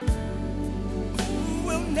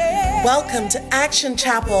Welcome to Action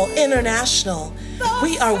Chapel International.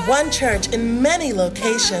 We are one church in many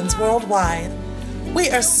locations worldwide. We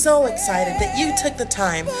are so excited that you took the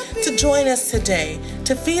time to join us today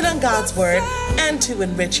to feed on God's Word and to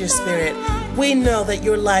enrich your spirit. We know that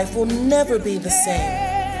your life will never be the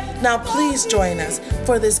same. Now please join us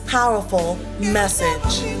for this powerful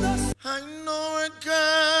message. I know a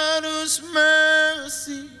God whose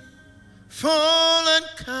mercy, full and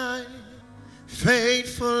kind,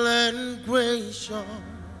 faithful and gracious.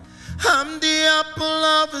 I'm the apple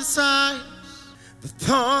of his eyes, the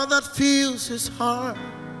thought that fills his heart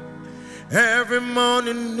every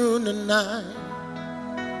morning, noon, and night.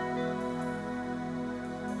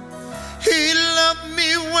 He loved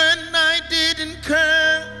me when I didn't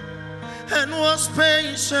care and was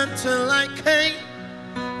patient till I came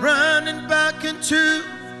running back into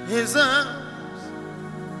his arms.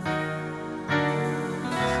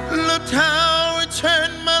 Look how he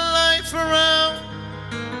turned my life around,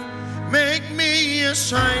 make me a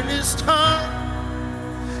shining star,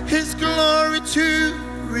 his glory to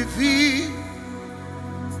reveal.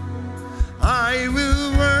 I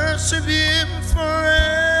will worship him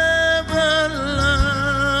forever,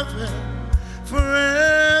 love him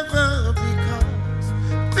forever, because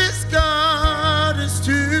this God is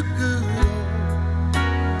too good.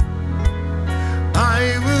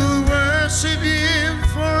 I will worship him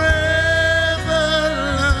forever,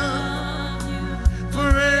 love him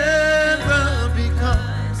forever,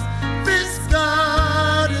 because this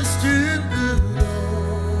God is too good.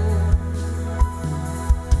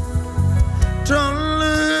 Don't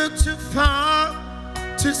look too far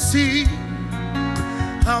to see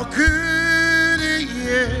how good he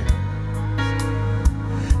is.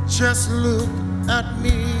 Just look at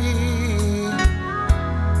me.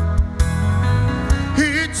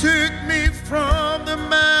 He took me from the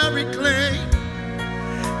miry clay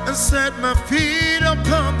and set my feet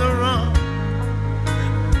upon the rock,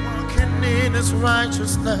 walking in his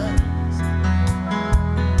righteousness.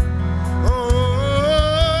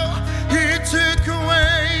 Oh, he took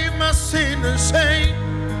away my sin and shame,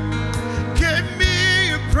 gave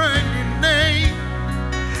me a brand new name,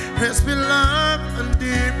 his beloved and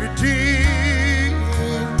deep redeemed.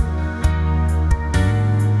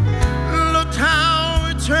 Look how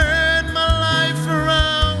he turned my life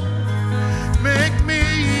around, make me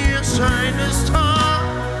a shining star,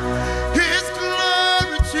 his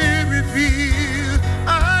glory to reveal.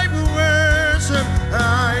 I will worship him,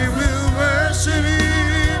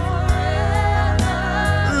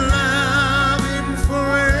 love him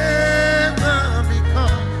forever,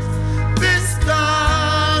 because this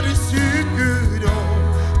God is too good. Oh,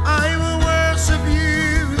 I will worship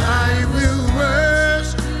you, I will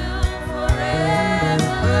worship,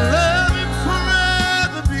 love him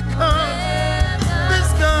forever, because this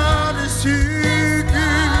God is too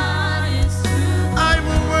good. I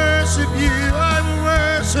will worship you, I will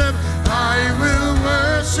worship, I will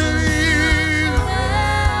worship you,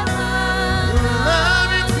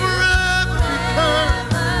 love him forever, because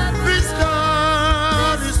this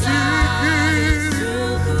God is too good.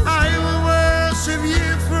 I will worship you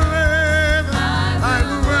forever, I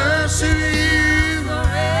will worship you,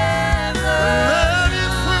 love you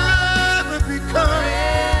forever,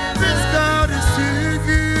 because this God is too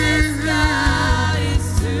good.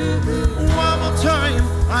 One more time,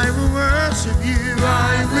 I will worship you,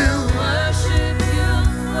 I will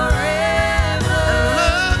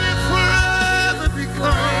love you forever,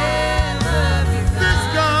 because this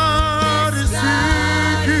God is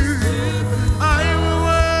too good. I will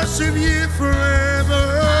worship you forever,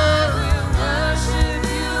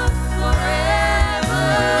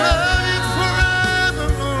 love you forever,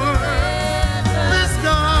 Lord. This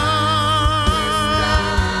God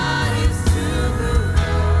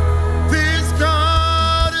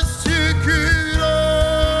is too good.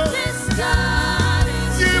 Oh,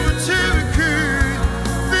 you were too good.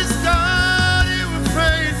 This God, you were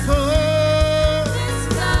faithful.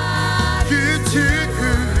 You're too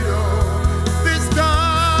good. Oh, this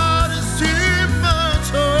God is too much.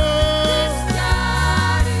 Oh,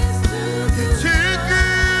 you're too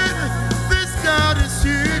good. This God is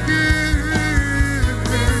too good.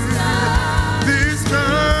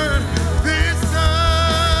 This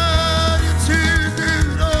God, you're too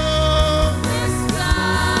good. Oh, this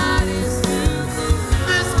God is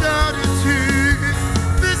too good.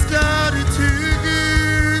 This God is too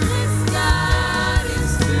good.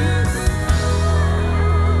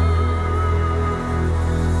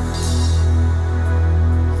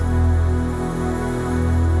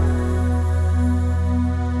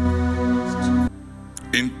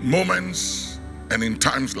 In moments and in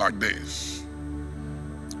times like this,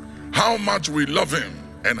 how much we love him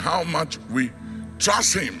and how much we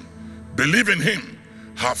trust him, believe in him,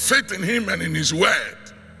 have faith in him and in his word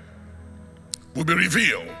will be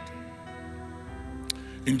revealed.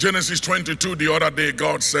 In Genesis 22, the other day,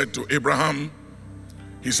 God said to Abraham,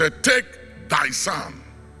 he said, take thy son,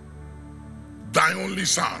 thy only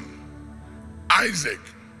son, Isaac,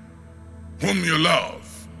 whom you love,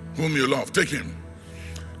 take him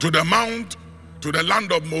to the mount, to the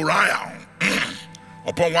land of Moriah,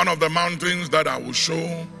 upon one of the mountains that I will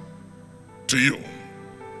show to you,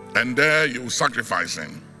 and there you will sacrifice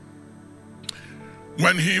him.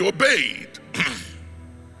 When he obeyed,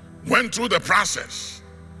 went through the process,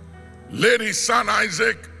 laid his son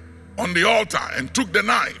Isaac on the altar and took the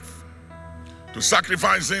knife to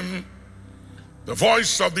sacrifice him, the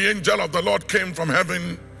voice of the angel of the Lord came from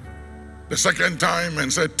heaven the second time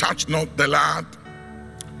and said, touch not the lad,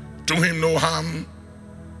 do him no harm.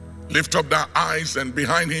 Lift up thy eyes, and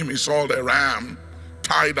behind him he saw the ram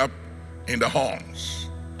tied up in the horns,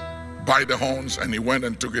 by the horns, and he went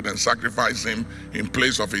and took it and sacrificed him in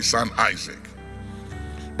place of his son Isaac.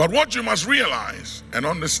 But what you must realize and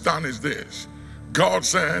understand is this: God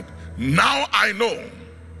said, now I know,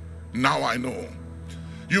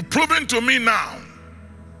 you've proven to me now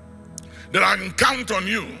that I can count on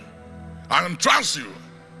you, I can trust you,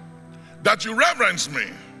 that you reverence me,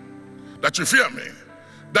 that you fear me,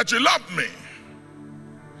 that you love me,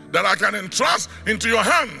 that I can entrust into your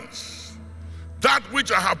hands that which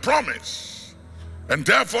I have promised. And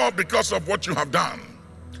therefore, because of what you have done,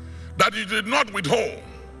 that you did not withhold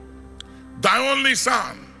thy only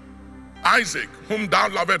son, Isaac, whom thou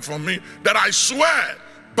lovest from me, that I swear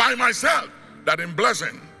by myself that in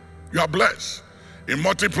blessing you are blessed, in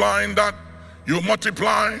multiplying that you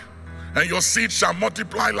multiply, and your seed shall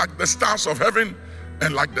multiply like the stars of heaven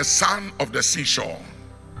and like the sand of the seashore.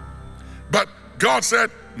 But God said,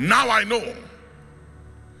 now I know.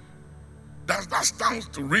 That stands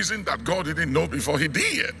to reason that God didn't know before he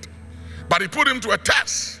did. But he put him to a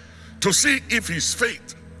test to see if his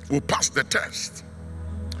faith will pass the test,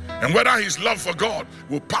 and whether his love for God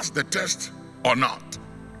will pass the test or not.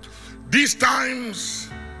 These times,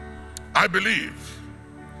 I believe,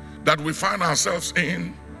 that we find ourselves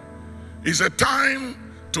in is a time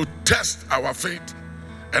to test our faith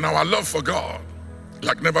and our love for God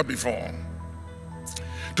like never before.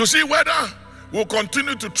 To see whether we'll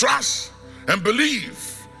continue to trust and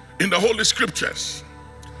believe in the Holy Scriptures,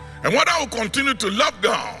 and whether we'll continue to love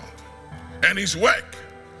God and his work.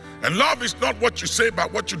 And love is not what you say,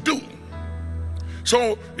 but what you do.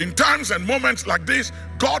 So in times and moments like this,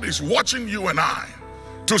 God is watching you and I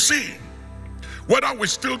to see whether we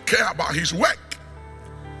still care about his work,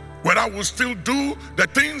 whether we still do the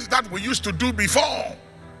things that we used to do before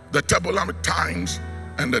the turbulent times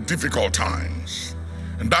and the difficult times.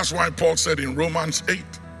 And that's why Paul said in Romans 8,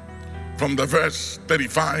 from the verse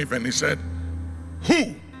 35, and he said,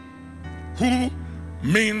 who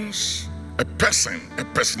means a person, a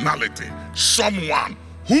personality, someone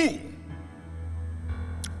who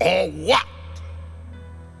or what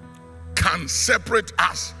can separate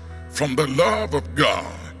us from the love of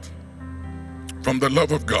God, from the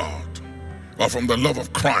love of God, or from the love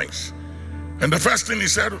of Christ. And the first thing he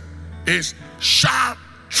said is sharp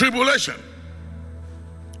tribulation.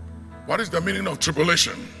 What is the meaning of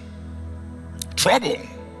tribulation? Trouble,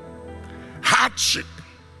 hardship,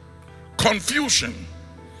 confusion,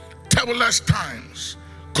 turbulent times,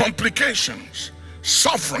 complications,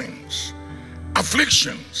 sufferings,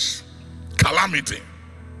 afflictions, calamity.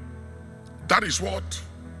 That is what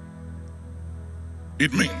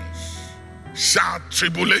it means. Sharp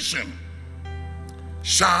tribulation,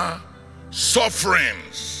 sharp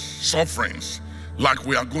sufferings like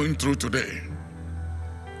we are going through today.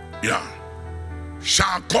 Yeah.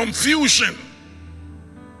 Sharp confusion,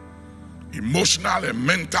 emotional and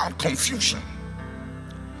mental confusion.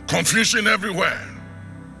 Confusion everywhere.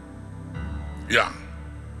 Yeah.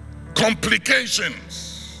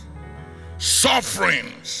 Complications,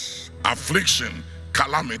 sufferings, affliction,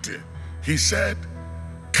 calamity. He said,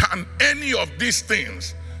 can any of these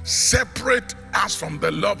things separate us from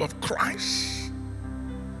the love of Christ?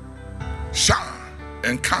 Shall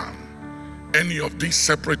and can any of these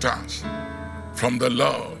separate us from the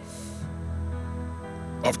love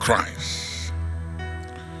of Christ?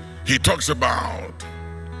 He talks about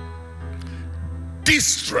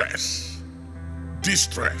distress,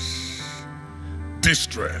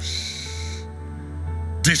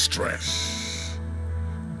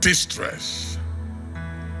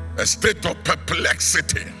 a state of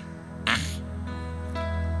perplexity.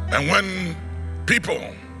 And when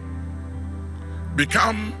people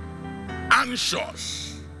become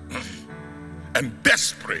anxious, and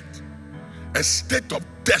desperate. A state of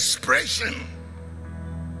desperation.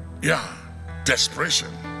 Yeah,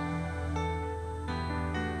 desperation.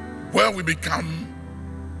 Where we become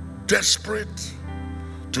desperate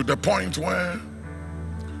to the point where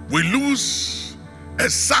we lose a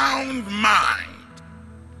sound mind.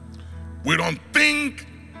 We don't think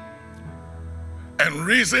and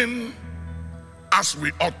reason as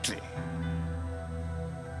we ought to.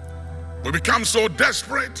 We become so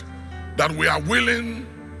desperate that we are willing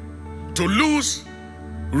to lose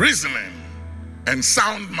reasoning and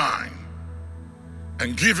sound mind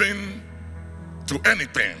and giving to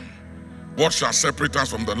anything. What shall separate us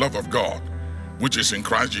from the love of God, which is in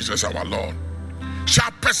Christ Jesus our Lord?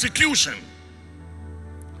 Shall persecution,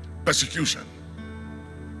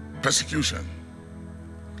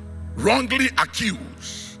 wrongly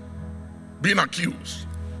accused, being accused,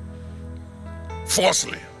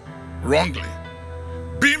 falsely, wrongly,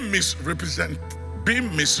 being misrepresented.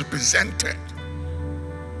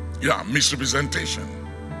 Yeah, misrepresentation.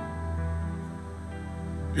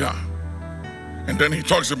 Yeah. And then he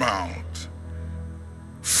talks about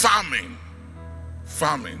famine,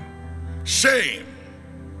 shame,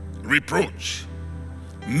 reproach,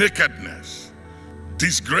 nakedness,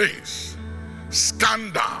 disgrace,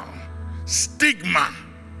 scandal, stigma.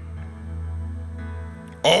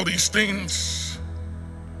 All these things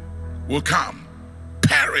will come.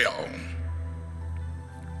 Peril.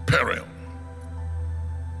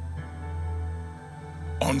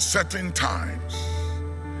 Uncertain times.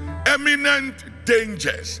 Imminent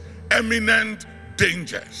dangers.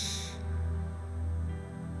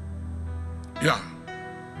 Yeah.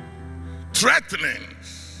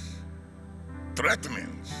 Threatenings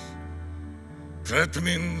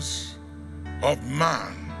of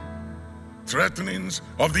man. Threatenings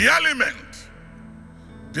of the element.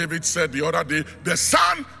 David said the other day, the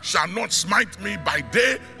sun shall not smite me by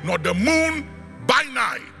day, nor the moon by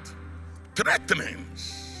night.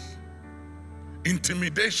 Threatenings,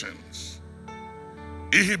 intimidations,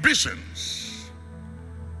 inhibitions.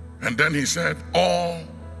 And then he said, all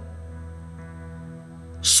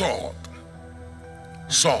sword,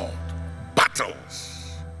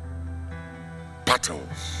 battles,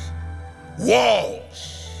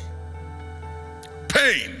 wars,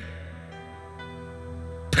 pain,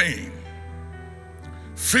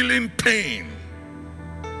 feeling pain,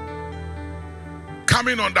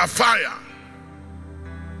 coming under fire,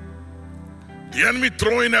 the enemy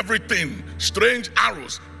throwing everything, strange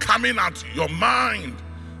arrows coming at your mind,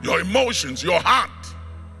 your emotions, your heart,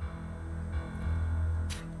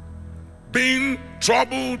 being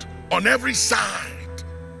troubled on every side.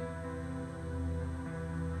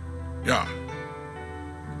 Yeah.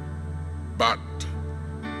 But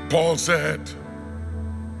Paul said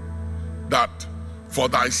that for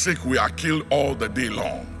thy sake we are killed all the day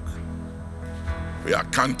long. We are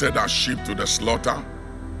counted as sheep to the slaughter.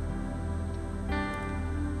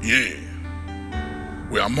 Yea,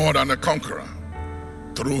 we are more than a conqueror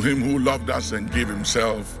through him who loved us and gave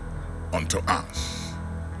himself unto us.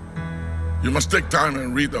 You must take time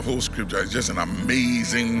and read the whole scripture. It's just an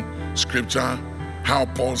amazing scripture. How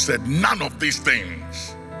Paul said none of these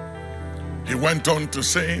things. He went on to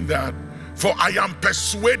say that, for I am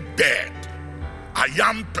persuaded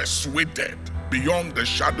beyond the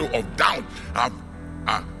shadow of doubt.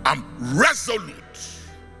 I'm resolute,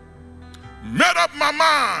 made up my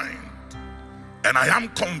mind, and I am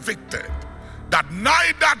convicted that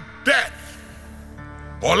neither death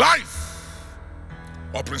or life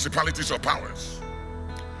or principalities or powers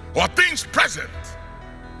or things present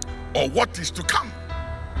or what is to come,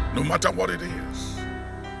 no matter what it is,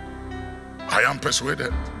 I am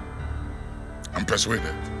persuaded. I'm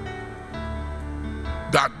persuaded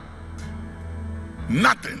that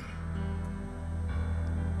nothing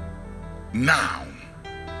now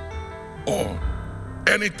or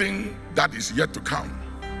anything that is yet to come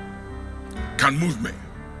can move me.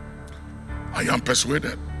 I am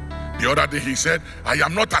persuaded. The other day he said, I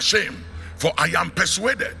am not ashamed, for I am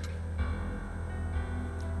persuaded,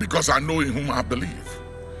 because I know in whom I believe,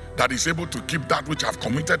 that he's able to keep that which I've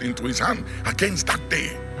committed into his hand against that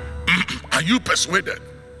day. Are you persuaded?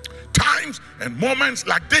 Times and moments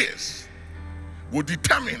like this will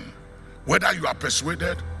determine whether you are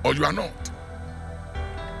persuaded or you are not.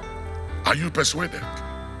 Are you persuaded?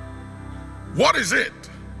 What is it?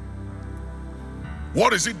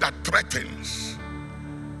 What is it that threatens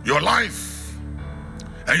your life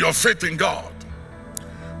and your faith in God?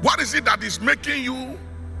 What is it that is making you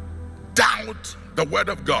doubt the word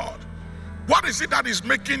of God? What is it that is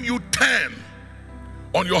making you turn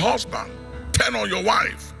on your husband, turn on your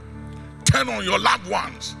wife, turn on your loved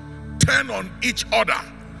ones, turn on each other.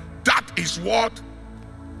 That is what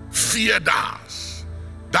fear does.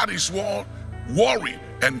 That is what worry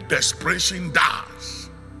and desperation does.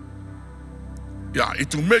 Yeah,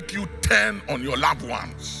 it will make you turn on your loved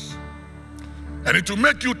ones. And it will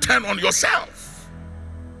make you turn on yourself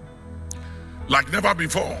like never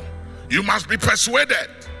before. You must be persuaded.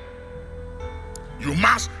 You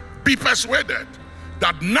must be persuaded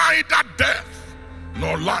that neither death,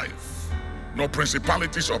 nor life, nor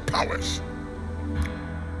principalities or powers,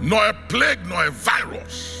 nor a plague, nor a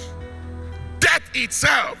virus, death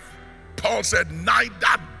itself, Paul said,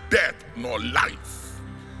 neither death nor life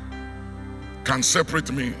can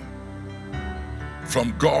separate me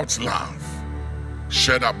from God's love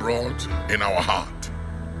shed abroad in our heart.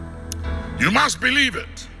 You must believe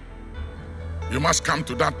it. You must come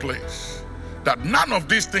to that place that none of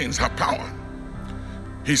these things have power.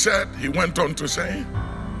 He said, he went on to say,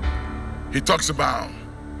 he talks about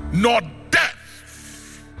nor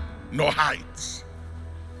depth, nor height,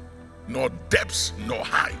 nor depths, nor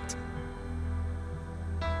height,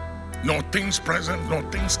 nor things present, nor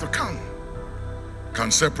things to come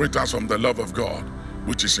can separate us from the love of God,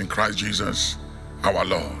 which is in Christ Jesus, our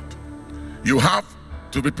Lord. You have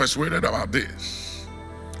to be persuaded about this.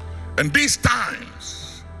 And these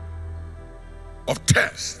times of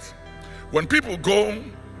test, when people go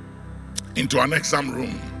into an exam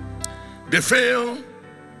room, they fail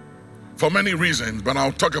for many reasons, but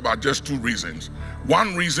I'll talk about just two reasons.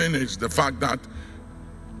 One reason is the fact that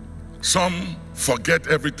some forget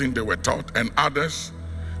everything they were taught, and others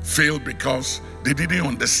fail because they didn't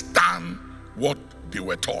understand what they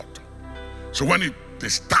were taught. So when it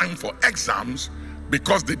is time for exams,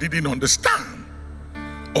 because they didn't understand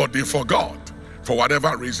or they forgot, for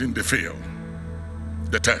whatever reason, they fail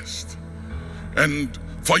the test. And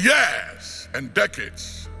for years and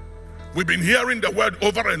decades, we've been hearing the word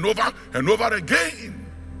over and over and over again.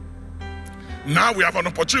 Now we have an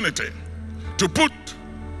opportunity to put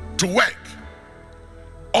to work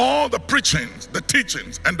all the preachings, the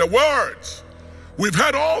teachings, and the words we've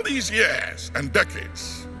heard all these years and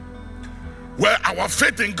decades, where our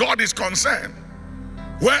faith in God is concerned,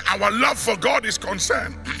 where our love for God is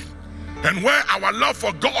concerned, and where our love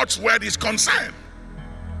for God's word is concerned.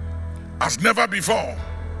 As never before,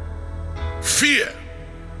 fear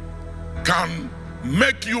can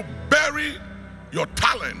make you bury your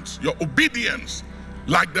talents, your obedience,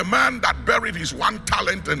 like the man that buried his one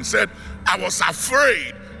talent and said, I was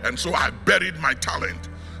afraid, and so I buried my talent.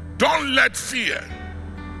 Don't let fear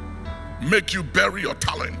make you bury your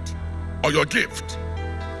talent or your gift.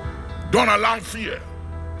 Don't allow fear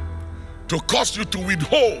to cause you to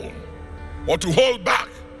withhold or to hold back.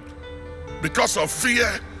 Because of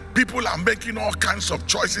fear, people are making all kinds of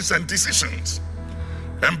choices and decisions.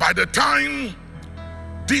 And by the time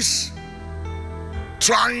these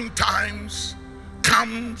trying times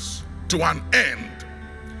comes to an end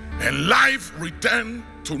and life returns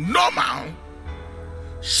to normal,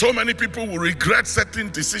 so many people will regret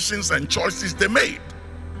certain decisions and choices they made.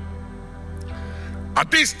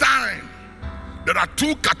 At this time, there are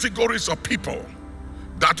two categories of people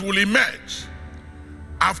that will emerge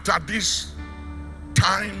after this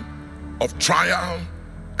time of trial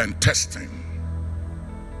and testing.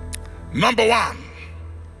 Number one,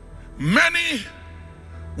 many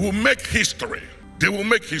will make history. They will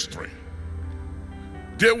make history.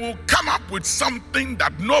 They will come up with something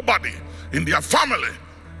that nobody in their family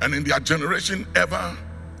and in their generation ever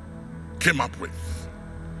came up with.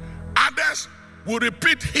 Others will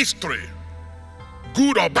repeat history,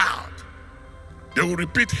 good or bad. They will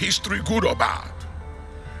repeat history, good or bad.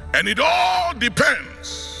 And it all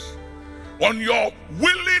depends on your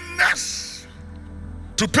willingness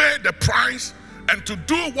to pay the price and to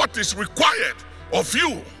do what is required of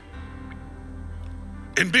you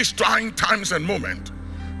in these trying times and moments.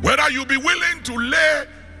 Whether you be willing to lay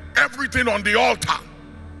everything on the altar,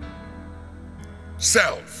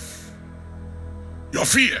 self, your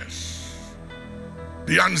fears,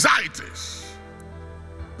 the anxieties,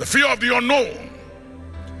 the fear of the unknown,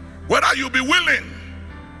 whether you be willing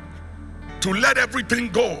to let everything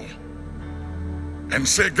go and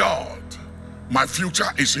say, God, my future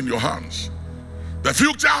is in your hands. The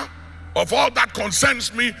future of all that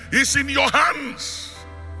concerns me is in your hands.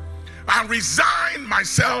 I resign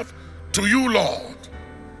myself to you, Lord.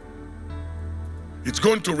 It's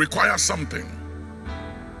going to require something.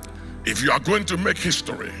 If you are going to make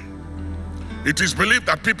history, it is believed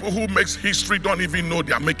that people who make history don't even know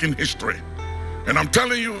they are making history. And I'm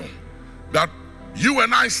telling you that you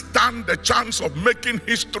and I stand the chance of making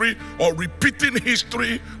history or repeating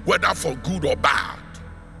history, whether for good or bad.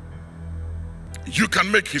 you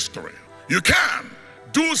can make history. You can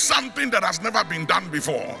do something that has never been done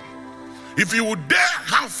before. If you would dare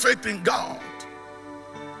have faith in God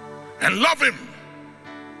and love Him,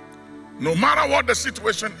 no matter what the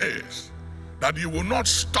situation is, that you will not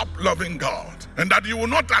stop loving God, and that you will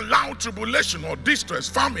not allow tribulation or distress,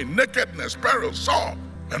 famine, nakedness, peril, sword,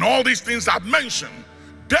 and all these things I've mentioned,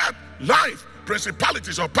 death, life,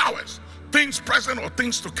 principalities or powers, things present or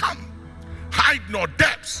things to come, height nor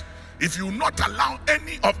depths, if you will not allow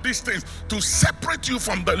any of these things to separate you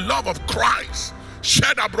from the love of Christ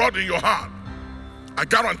shed abroad in your heart, I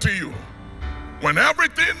guarantee you, when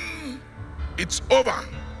everything is over,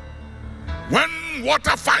 when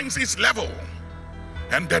water finds its level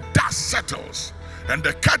and the dust settles and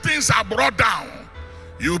the curtains are brought down,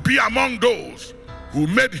 you'll be among those who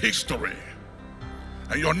made history,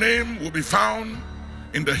 and your name will be found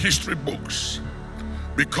in the history books,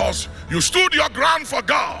 because you stood your ground for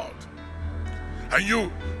God and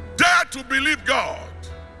you dared to believe God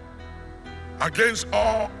against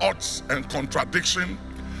all odds and contradiction,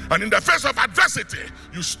 and in the face of adversity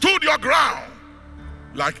you stood your ground.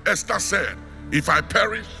 Like Esther said, if I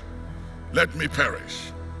perish, let me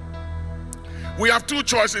perish. We have two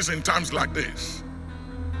choices in times like this.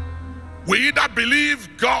 We either believe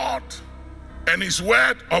God and His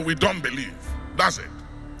word, or we don't believe. That's it.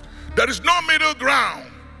 There is no middle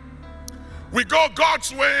ground. We go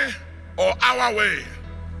God's way or our way.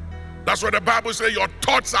 That's what the Bible says, your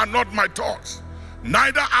thoughts are not my thoughts,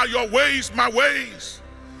 neither are your ways my ways.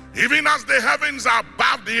 Even as the heavens are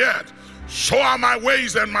above the earth, so are my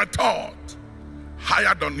ways and my thoughts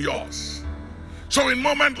higher than yours. So in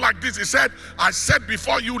moments like this, He said, I set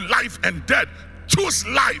before you life and death. Choose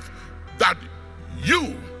life, that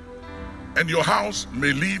you and your house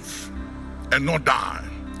may live and not die.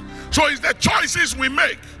 So it's the choices we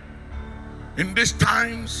make in these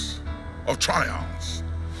times of trials.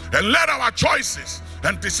 And let our choices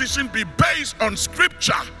and decisions be based on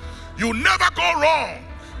Scripture. You never go wrong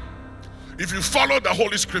if you follow the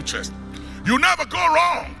Holy Scriptures. You never go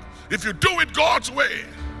wrong if you do it God's way.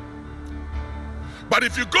 But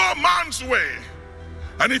if you go man's way,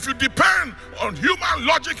 and if you depend on human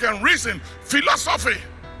logic and reason, philosophy,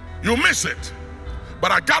 you miss it.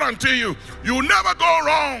 But I guarantee you, you never go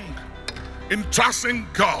wrong in trusting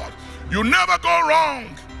God. You never go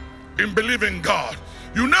wrong in believing God.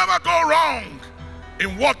 You never go wrong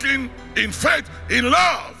in walking in faith, in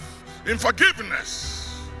love, in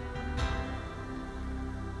forgiveness.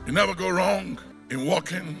 You never go wrong in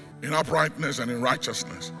walking in uprightness and in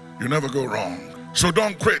righteousness. You never go wrong. So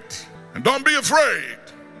don't quit and don't be afraid.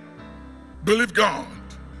 Believe God.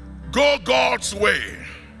 Go God's way.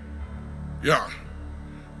 Yeah.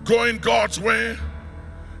 Going God's way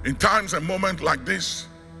in times and moments like this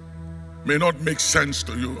may not make sense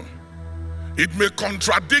to you. It may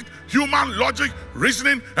contradict human logic,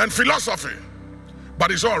 reasoning, and philosophy,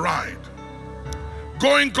 but it's all right.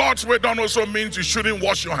 Going God's way don't also mean you shouldn't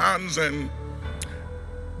wash your hands and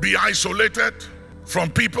be isolated from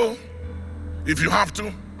people if you have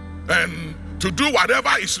to, and to do whatever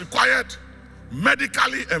is required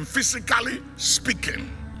medically and physically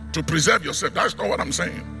speaking to preserve yourself. That's not what I'm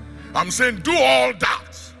saying. I'm saying do all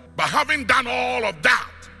that, but having done all of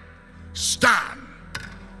that, stand,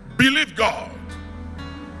 believe God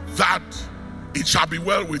that it shall be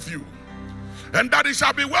well with you, and that it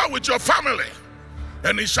shall be well with your family,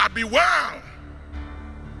 and it shall be well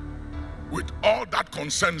with all that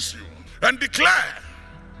concerns you. And declare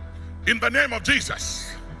in the name of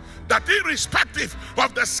Jesus that irrespective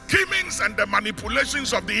of the schemings and the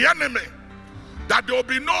manipulations of the enemy, that there will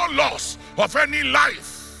be no loss of any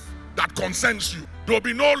life that concerns you. There will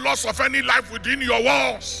be no loss of any life within your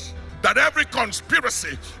walls. That every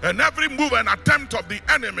conspiracy and every move and attempt of the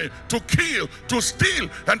enemy to kill, to steal,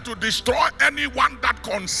 and to destroy anyone that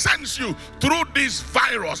concerns you through this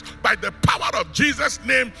virus, by the power of Jesus'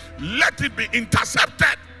 name, let it be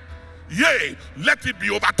intercepted. Yea, let it be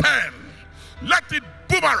overturned. Let it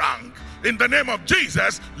boomerang. In the name of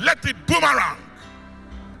Jesus, let it boomerang.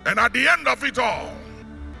 And at the end of it all,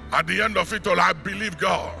 I believe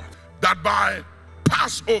God that by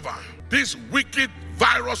Passover, this wicked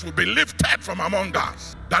virus will be lifted from among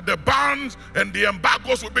us, that the bans and the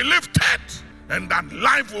embargoes will be lifted, and that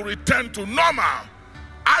life will return to normal.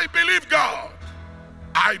 I believe God.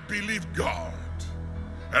 I believe God.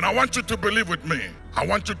 And I want you to believe with me. I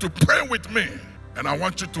want you to pray with me. And I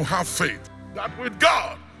want you to have faith that with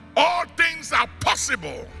God, all things are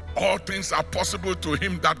possible. All things are possible to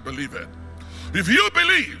him that believeth. If you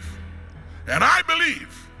believe, and I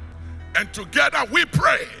believe, and together we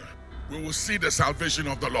pray, we will see the salvation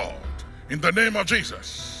of the Lord. In the name of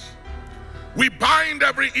Jesus. We bind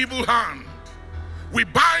every evil hand. We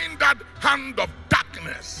bind that hand of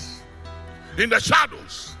darkness in the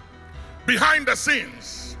shadows, behind the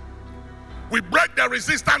scenes. We break the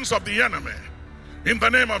resistance of the enemy in the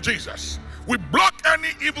name of Jesus. We block any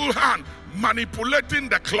evil hand manipulating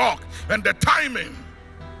the clock and the timing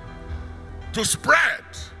to spread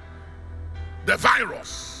the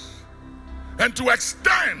virus and to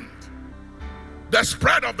extend the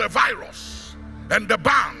spread of the virus and the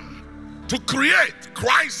ban, to create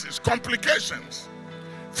crisis, complications,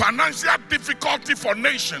 financial difficulty for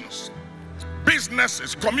nations,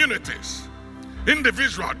 businesses, communities,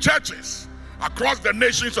 individuals, churches across the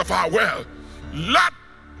nations of our world.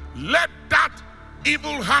 Let that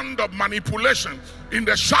evil hand of manipulation in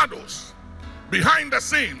the shadows, behind the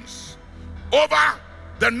scenes, over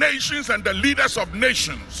the nations and the leaders of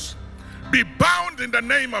nations be bound in the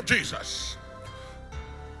name of Jesus.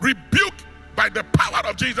 Rebuke by the power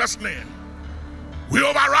of Jesus' name. We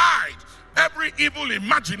override every evil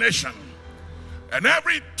imagination and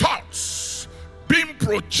every thoughts being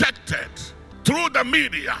projected through the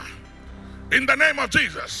media in the name of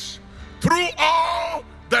Jesus. Through all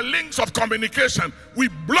the links of communication, we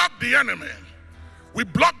block the enemy. We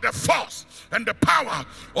block the force and the power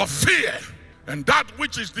of fear and that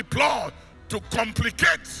which is deployed to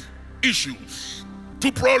complicate issues,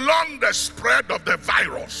 to prolong the spread of the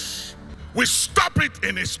virus. We stop it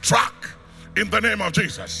in its track in the name of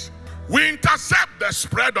Jesus. We intercept the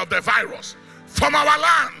spread of the virus from our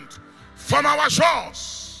land, from our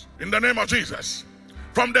shores, in the name of Jesus.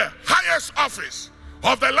 From the highest office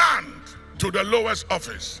of the land to the lowest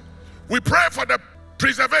office. We pray for the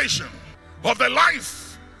preservation of the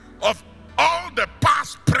life of all the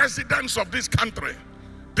past presidents of this country,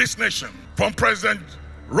 this nation, from President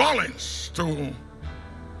Rawlings to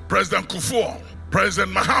President Kufuor,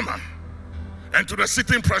 President Mahama, and to the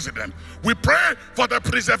sitting president. We pray for the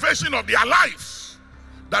preservation of their lives,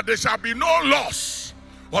 that there shall be no loss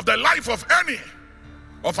of the life of any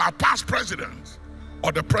of our past presidents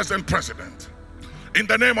or the present president. In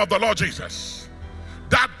the name of the Lord Jesus,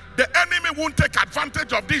 that the enemy won't take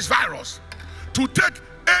advantage of this virus to take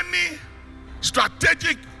any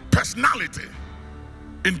strategic personality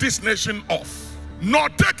in this nation off, nor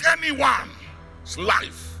take anyone's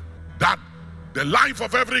life, that the life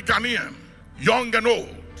of every Ghanaian, young and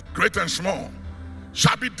old, great and small,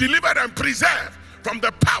 shall be delivered and preserved from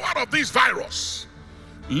the power of this virus.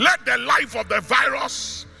 Let the life of the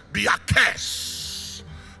virus be a curse.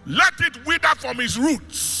 Let it wither from its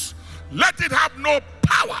roots. Let it have no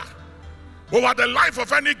power over the life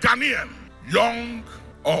of any Ghanaian, young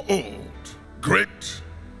or old, great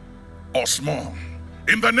or small.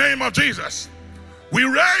 In the name of Jesus, we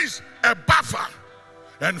raise a buffer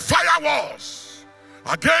and firewalls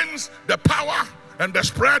against the power and the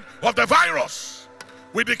spread of the virus.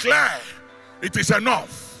 We declare it is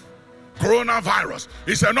enough. Coronavirus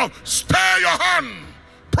is enough. Stay your hand.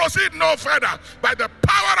 Proceed no further. By the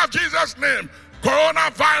power of Jesus' name,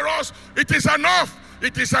 coronavirus, it is enough.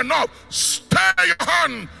 It is enough. Stay your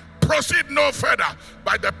hand. Proceed no further.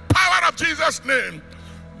 By the power of Jesus' name,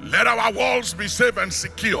 let our walls be safe and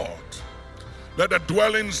secured. Let the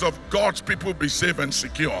dwellings of God's people be safe and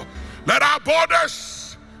secure. Let our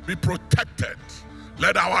borders be protected.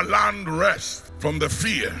 Let our land rest from the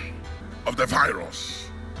fear of the virus.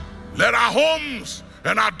 Let our homes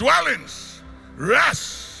and our dwellings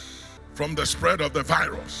rest from the spread of the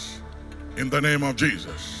virus. In the name of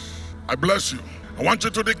Jesus, I bless you. I want you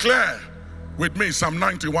to declare with me Psalm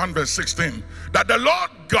 91 verse 16, that the Lord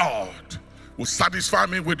God will satisfy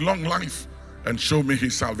me with long life and show me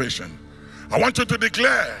his salvation. I want you to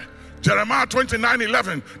declare Jeremiah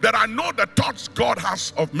 29:11, that I know the thoughts God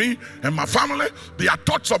has of me and my family. They are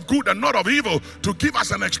thoughts of good and not of evil, to give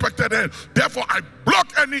us an expected end. Therefore I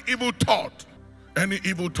block any evil thought, any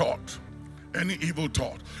evil thought, any evil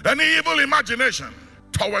thought, any evil imagination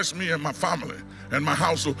towards me and my family and my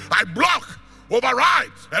household. I block,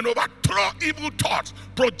 override, and overthrow evil thoughts,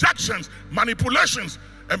 projections, manipulations,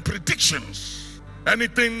 and predictions.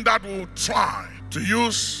 Anything that will try to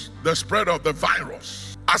use the spread of the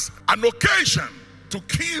virus as an occasion to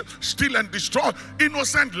kill, steal, and destroy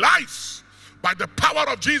innocent lives, by the power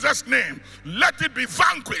of Jesus' name, let it be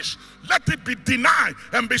vanquished, let it be denied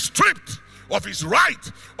and be stripped of his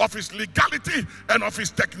right, of his legality, and of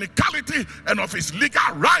his technicality, and of his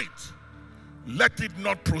legal right. Let it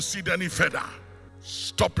not proceed any further.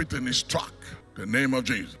 Stop it in its track. The name of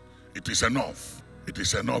Jesus. It is enough. It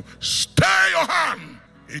is enough. Stay your hand.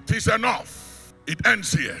 It is enough. It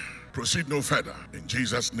ends here. proceed no further. In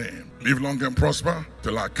Jesus' name, live long and prosper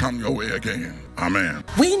till I come your way again. Amen.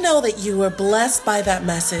 We know that you were blessed by that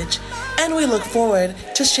message, and we look forward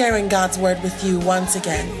to sharing God's word with you once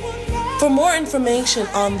again. For more information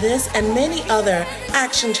on this and many other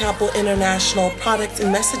Action Chapel International products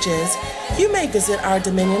and messages, you may visit our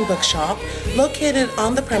Dominion Bookshop located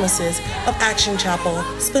on the premises of Action Chapel,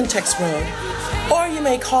 Spintex Road. Or you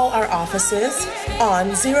may call our offices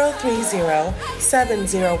on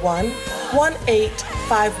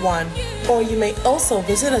 030-701-1851. Or you may also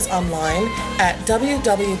visit us online at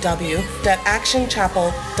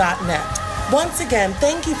www.actionchapel.net. Once again,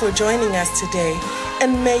 thank you for joining us today,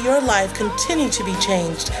 and may your life continue to be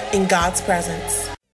changed in God's presence.